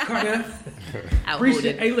 Cardell, I'll hold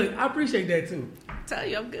it. Hey, look, I appreciate that too. Tell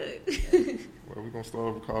you, I'm good. Well, we're gonna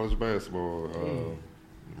start with college basketball.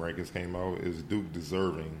 Rankings came out. Is Duke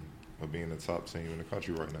deserving of being the top team in the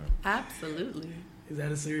country right now? Absolutely. Is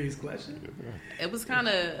that a serious question? It was kind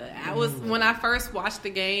of, when I first watched the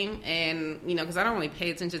game, and, you know, because I don't really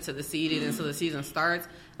pay attention to the seeding until the season starts,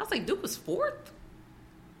 I was like, Duke was fourth?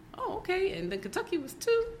 Oh, okay. And then Kentucky was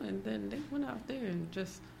 2, and then they went out there and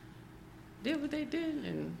just did what they did,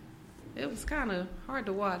 and it was kind of hard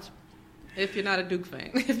to watch if you're not a Duke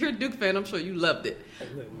fan. If you're a Duke fan, I'm sure you loved it.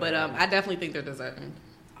 Look, but I definitely think they're deserving.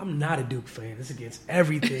 I'm not a Duke fan. It's against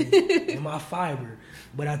everything in my fiber.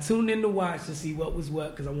 But I tuned in to watch to see what was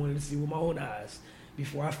what because I wanted to see with my own eyes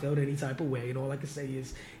before I felt any type of way. And all I can say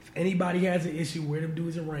is, if anybody has an issue where them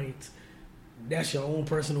dudes are ranked, that's your own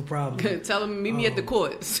personal problem. Tell them, meet me at the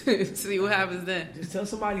courts. See what happens then. Just tell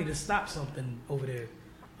somebody to stop something over there.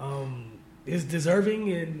 It's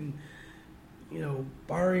deserving and, you know,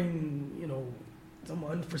 barring, you know, some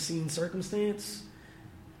unforeseen circumstance,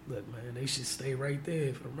 look, man, they should stay right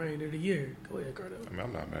there for the remainder of the year. Go ahead, Cardell. I mean,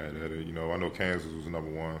 I'm not mad at it. You know, I know Kansas was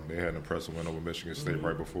number 1. They had an impressive win over Michigan State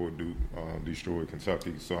right before Duke destroyed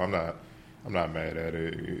Kentucky. So I'm not mad at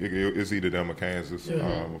it. It's either them or Kansas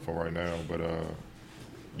for right now. But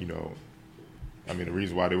you know, I mean, the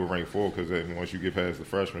reason why they were ranked 4 because once you get past the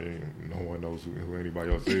freshmen, no one knows who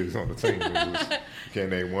anybody else is on the team. You can't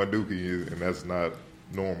name one Dookie, and that's not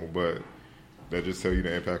normal. But that just tell you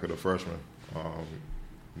the impact of the freshmen.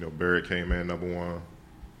 You know, Barrett came in number 1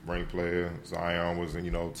 ranked player. Zion was in,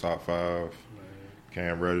 you know, top 5. Right.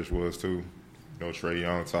 Cam Reddish was too. You know, Trae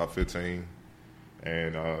Young top 15.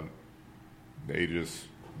 And they just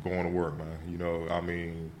going to work, man. You know, I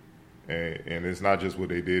mean, and it's not just what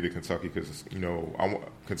they did at Kentucky because, you know,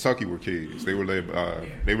 Kentucky were kids. They were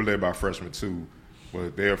led by freshmen too.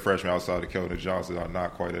 But their freshmen outside of Keldon Johnson are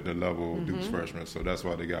not quite at the level of Duke's freshmen, so that's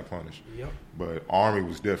why they got punished. Yep. But Army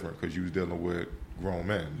was different because you was dealing with grown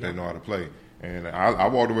men. Yep. They know how to play. And I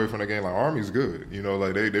walked away from the game like Army's good. You know,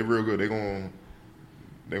 like they're real good. They're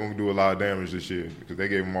gonna do a lot of damage this year because they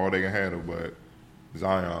gave them all they can handle. But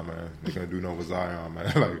Zion, man, they couldn't do nothing with Zion,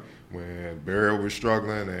 man. Like when Barrett was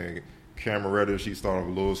struggling and Cameron Reddish, he started off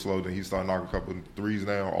a little slow, then he started knocking a couple of threes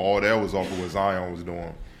down. All that was off of what Zion was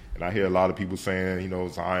doing. And I hear a lot of people saying, you know,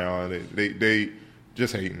 Zion, they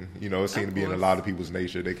just hating. You know, it seems to be in a lot of people's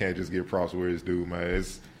nature. They can't just give props where it's due, man.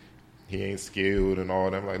 He ain't skilled and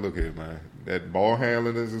all that. I'm like, look here, man. That ball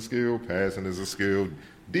handling is a skill. Passing is a skill.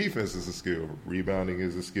 Defense is a skill. Rebounding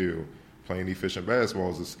is a skill. Playing efficient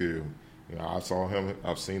basketball is a skill. You know,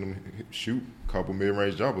 I've seen him shoot a couple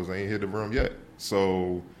mid-range jumpers. They ain't hit the rim yet.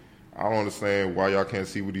 So I don't understand why y'all can't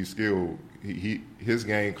see what he's skilled. His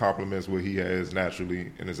game complements what he has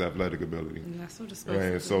naturally in his athletic ability. And that's what it's supposed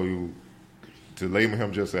and so to label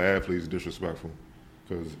him just an athlete is disrespectful.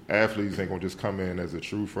 Because athletes ain't going to just come in as a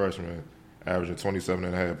true freshman, averaging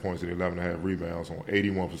 27.5 points and 11.5 rebounds on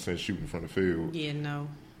 81% shooting from the field. Yeah, no.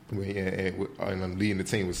 And leading the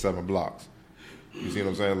team with 7 blocks. You see what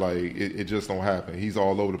I'm saying? Like, it just don't happen. He's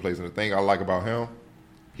all over the place. And the thing I like about him,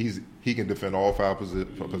 he can defend all 5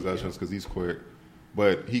 possessions because he's quick.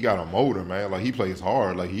 But he got a motor, man. Like, he plays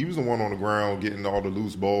hard. Like, he was the one on the ground getting all the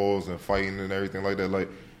loose balls and fighting and everything like that.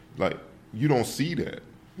 Like you don't see that,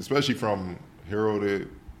 especially from heralded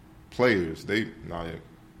players.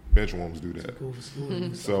 Bench warmers do that. Cool.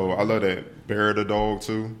 So I love that. Barrett the dog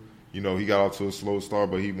too. You know, he got off to a slow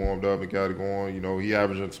start, but he warmed up and got it going. You know, he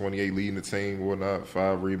averaging 28, leading the team, whatnot,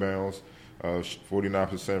 5 rebounds,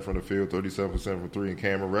 49% from the field, 37% from 3. And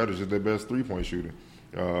Cameron Reddish is their best 3-point shooter.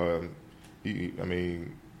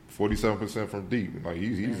 47% from deep. Like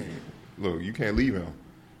he's look, you can't leave him.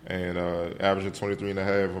 And averaging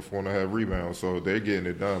 23.5 and 4.5 rebounds. So they're getting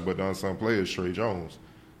it done. But the unsung player is Trey Jones.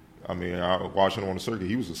 I mean, I watched him on the circuit.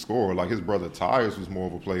 He was a scorer. Like his brother Tyus was more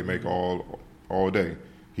of a playmaker all day.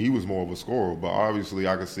 He was more of a scorer. But obviously,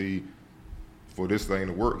 I could see for this thing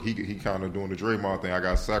to work, he kind of doing the Draymond thing. I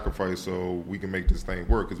got sacrificed so we can make this thing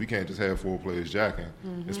work because we can't just have 4 players jacking.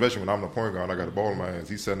 Especially when I'm the point guard, I got the ball in my hands.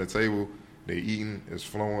 He's setting the table. They eating. It's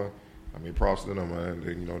flowing. I mean, props to them,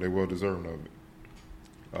 man. They well deserving of it.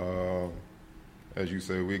 As you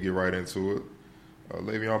said, we get right into it.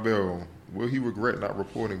 Le'Veon Bell, will he regret not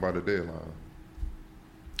reporting by the deadline?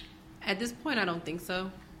 At this point, I don't think so.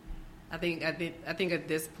 I think at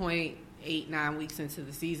this point, 8-9 weeks into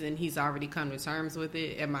the season, he's already come to terms with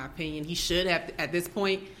it. In my opinion, he should have. At this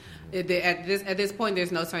point,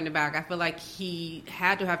 there's no turning back. I feel like he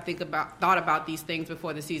had to have thought about these things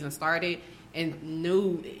before the season started. And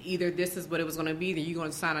knew either this is what it was going to be, that you're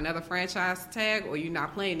going to sign another franchise tag or you're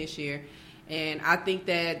not playing this year. And I think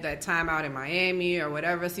that time out in Miami or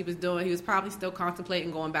whatever else he was doing, he was probably still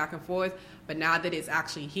contemplating going back and forth. But now that it's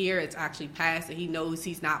actually here, it's actually passed, and he knows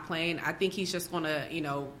he's not playing, I think he's just going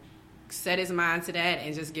to, set his mind to that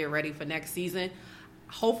and just get ready for next season.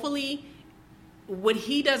 Hopefully, what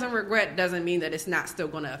he doesn't regret doesn't mean that it's not still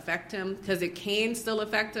going to affect him, because it can still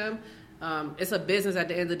affect him. It's a business at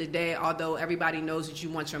the end of the day, although everybody knows that you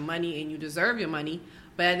want your money and you deserve your money.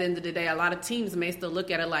 But at the end of the day, a lot of teams may still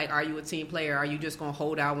look at it like, are you a team player? Are you just going to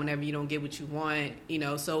hold out whenever you don't get what you want?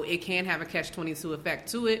 So it can have a catch-22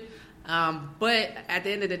 effect to it. But at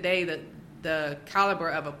the end of the day, the caliber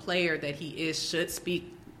of a player that he is should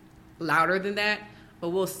speak louder than that. But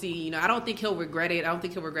we'll see. I don't think he'll regret it. I don't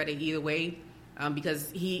think he'll regret it either way,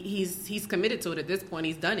 because he's committed to it at this point.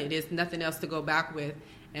 He's done it. There's nothing else to go back with.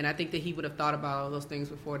 And I think that he would have thought about all those things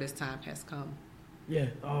before this time has come. Yeah,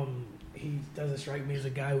 he doesn't strike me as a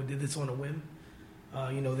guy who did this on a whim.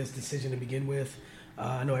 This decision to begin with.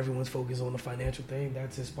 I know everyone's focused on the financial thing.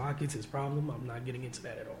 That's his pockets, his problem. I'm not getting into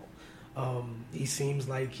that at all. He seems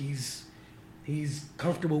like he's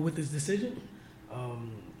comfortable with his decision.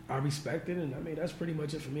 I respect it, and I mean, that's pretty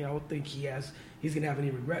much it for me. I don't think he's going to have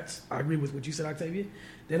any regrets. I agree with what you said, Octavia.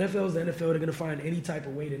 The NFL is the NFL. They're going to find any type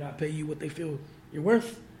of way to not pay you what they feel you're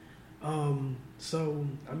worth.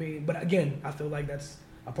 But again, I feel like that's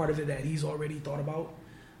a part of it that he's already thought about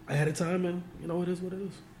ahead of time, and it is what it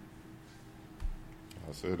is.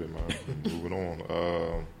 I said it, man. Moving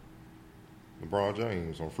on. LeBron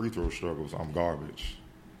James on free throw struggles. I'm garbage.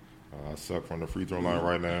 I suck from the free throw line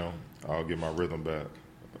right now. I'll get my rhythm back.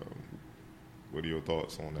 What are your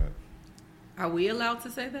thoughts on that? Are we allowed to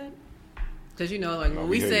say that? Because, when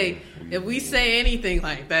we say anything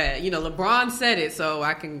like that, LeBron said it, so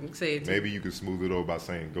I can say it too. Maybe you could smooth it over by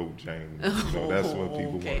saying "Go James." That's what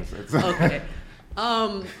people want to say. Okay.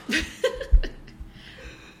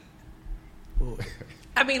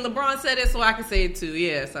 I mean, LeBron said it, so I can say it too.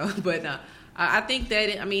 Yeah. So, but no. I think that,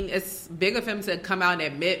 it's big of him to come out and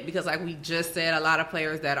admit, because like we just said, a lot of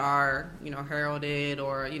players that are, heralded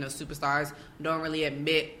or, superstars don't really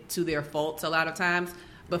admit to their faults a lot of times.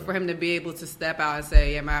 But for him to be able to step out and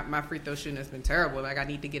say, yeah, my free throw shooting has been terrible. Like, I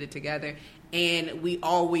need to get it together. And we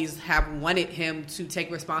always have wanted him to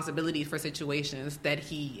take responsibility for situations that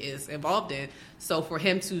he is involved in. So for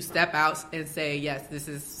him to step out and say, yes, this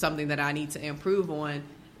is something that I need to improve on,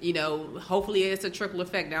 hopefully it's a trickle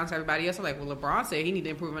effect down to everybody else. I'm like, well, LeBron said he need to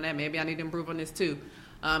improve on that. Maybe I need to improve on this too.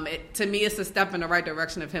 To me, it's a step in the right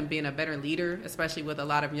direction of him being a better leader, especially with a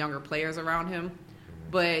lot of younger players around him.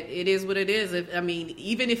 But it is what it is.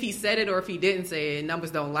 Even if he said it or if he didn't say it, numbers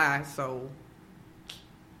don't lie. So,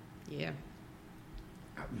 yeah.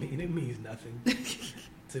 It means nothing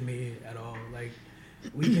to me at all. Like,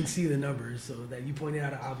 we can see the numbers, so that you pointed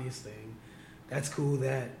out an obvious thing. That's cool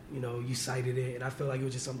that, you cited it, and I feel like it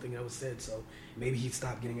was just something that was said, so maybe he'd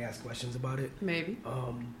stop getting asked questions about it. Maybe.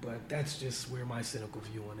 But that's just where my cynical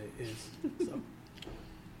view on it is. So.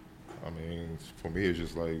 For me, it's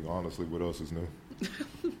just like, honestly, what else is new?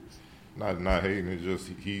 Not hating, it's just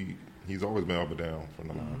he's always been up and down from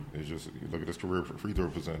the line. It's just, you look at his career free throw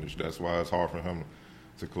percentage. That's why it's hard for him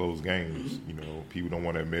to close games. People don't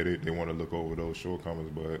want to admit it. They want to look over those shortcomings,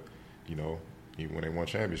 but, even when they won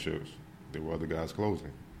championships, there were other guys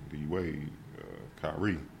closing. D. Wade,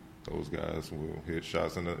 Kyrie, those guys will hit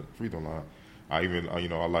shots in the free throw line. I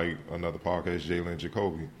like another podcast, Jalen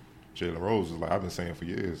Jacoby. Jalen Rose is like, I've been saying for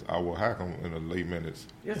years, I will hack him in the late minutes.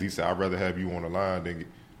 Yeah. He said, I'd rather have you on the line than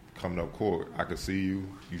coming up court. I can see you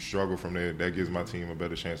struggle from there. That gives my team a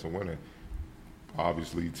better chance of winning.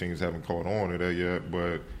 Obviously, teams haven't caught on to that yet,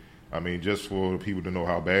 but I mean, just for people to know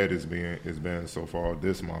how bad it's been so far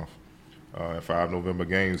this month. In 5 November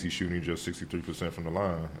games, he's shooting just 63% from the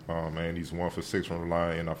line, and he's 1 for 6 from the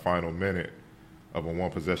line in a final minute of a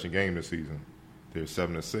 1-possession game this season. They're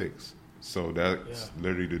 7-6, so that's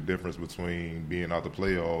literally the difference between being out the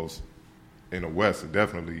playoffs in the West,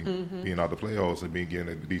 definitely being out the playoffs and getting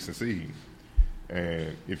a decent seed.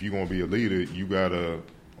 And if you're gonna be a leader, you gotta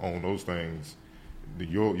own those things,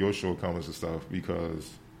 your shortcomings and stuff, because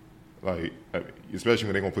like, especially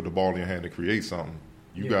when they're gonna put the ball in your hand to create something.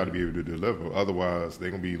 You got to be able to deliver. Otherwise, they're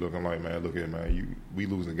going to be looking like, man, look at it, man. We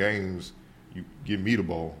losing games. You give me the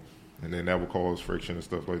ball. And then that will cause friction and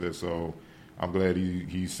stuff like that. So I'm glad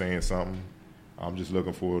he's saying something. I'm just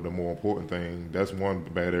looking for the more important thing. That's one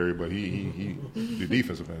bad area, but he the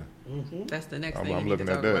defensive end. That's the next thing I'm looking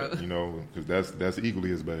at that, because that's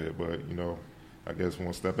equally as bad. But, I guess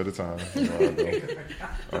one step at a time.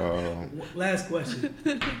 Last question.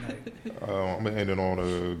 I'm going to end it on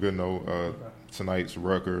a good note. Tonight's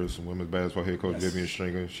Rutgers women's basketball head coach Vivian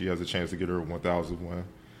Stringer, she has a chance to get her 1,000th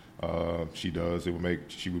win. She does.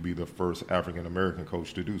 She would be the first African American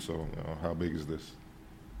coach to do so. How big is this?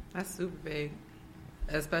 That's super big,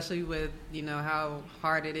 especially with how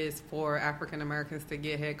hard it is for African Americans to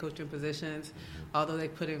get head coaching positions. Although they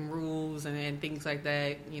put in rules and things like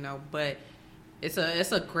that, but it's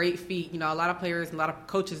a great feat. A lot of players, a lot of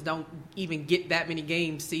coaches don't even get that many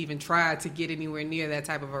games to even try to get anywhere near that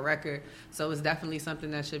type of a record. So it's definitely something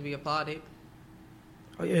that should be applauded.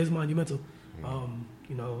 Oh yeah, it's monumental.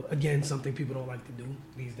 Again, something people don't like to do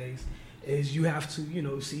these days is you have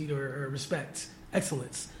to, see or respect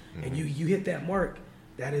excellence, and you hit that mark.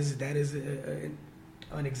 That is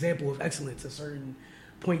an example of excellence. A certain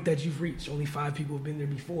point that you've reached. Only 5 people have been there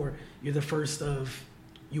before. You're the first of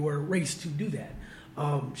your race to do that.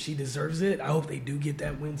 She deserves it. I hope they do get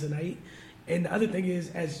that win tonight. And the other thing is,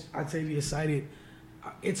 as Octavia cited,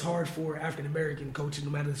 it's hard for African American coaches, no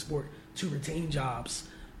matter the sport, to retain jobs.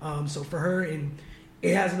 So for her, and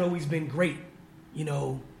it hasn't always been great,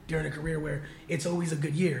 during a career where it's always a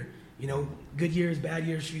good year. Good years, bad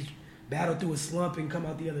years. She's battled through a slump and come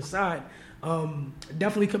out the other side.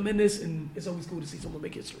 Definitely commend this, and it's always cool to see someone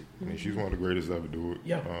make history. I mean, she's one of the greatest to ever do it.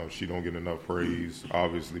 Yeah. She don't get enough praise,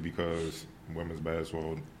 obviously, because women's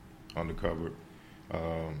basketball undercovered.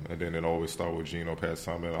 And then it always start with Gino Pat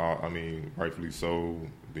Summit. I mean, rightfully so.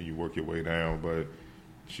 Then you work your way down, but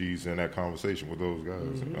she's in that conversation with those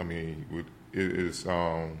guys. I mean,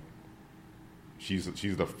 she's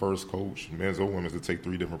the first coach, men's or women's, to take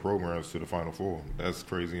 3 different programs to the Final Four. That's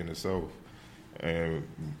crazy in itself. And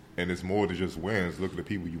it's more than just wins. Look at the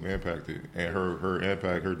people you impacted. And her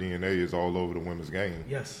impact, her DNA is all over the women's game.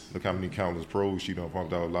 Yes. Look how many countless pros she done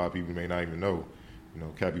pumped out. A lot of people may not even know.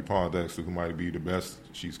 Cappy Pondexter, who might be the best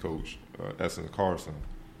she's coached. Essence Carson,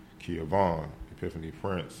 Kia Vaughn, Epiphany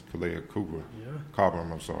Prince, Kalea Cooper,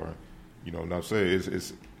 Cobham, I'm sorry. What I'm saying,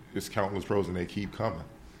 it's countless pros, and they keep coming.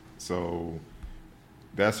 So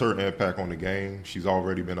that's her impact on the game. She's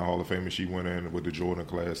already been a Hall of Famer. She went in with the Jordan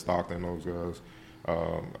class, Stockton, those guys.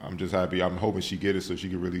 I'm just happy. I'm hoping she get it so she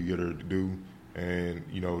can really get her due. And,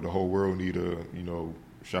 the whole world need to,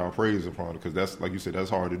 shower praise upon her, because that's, like you said, that's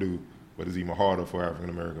hard to do, but it's even harder for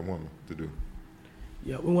African-American women to do.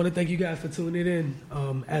 Yeah, we want to thank you guys for tuning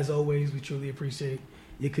in. As always, we truly appreciate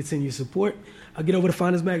your continued support. Get over to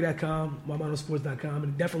finestmag.com, mymonosports.com,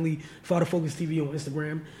 and definitely follow Focus TV on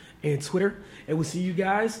Instagram and Twitter. And we'll see you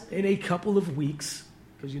guys in a couple of weeks,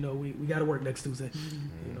 because, we got to work next Tuesday.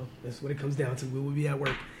 That's what it comes down to. We will be at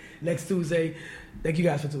work next Tuesday. Thank you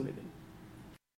guys for tuning in.